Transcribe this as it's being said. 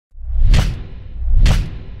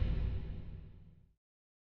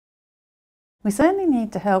We certainly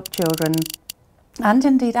need to help children, and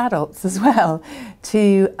indeed adults as well,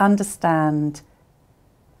 to understand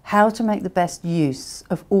how to make the best use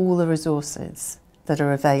of all the resources that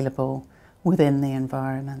are available within the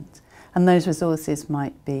environment. And those resources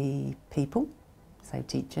might be people, so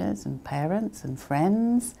teachers and parents and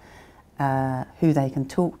friends, who they can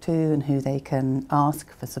talk to and who they can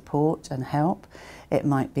ask for support and help. It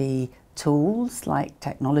might be tools like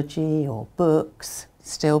technology or books,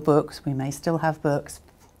 still books, we may still have books,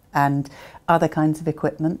 and other kinds of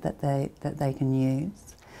equipment that they can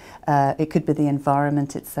use. It could be the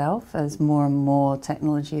environment itself. As more and more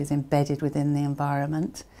technology is embedded within the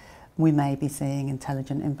environment, we may be seeing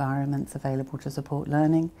intelligent environments available to support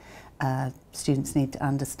learning. Students need to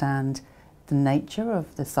understand the nature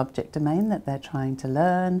of the subject domain that they're trying to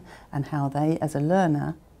learn and how they, as a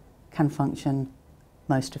learner, can function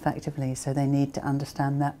most effectively. So they need to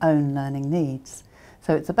understand their own learning needs.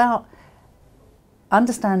 So it's about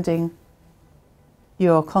understanding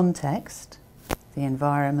your context, the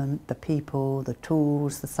environment, the people, the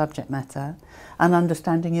tools, the subject matter, and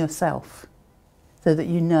understanding yourself so that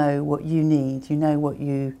you know what you need, you know what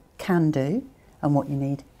you can do and what you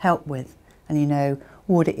need help with, and you know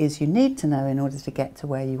what it is you need to know in order to get to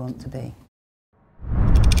where you want to be.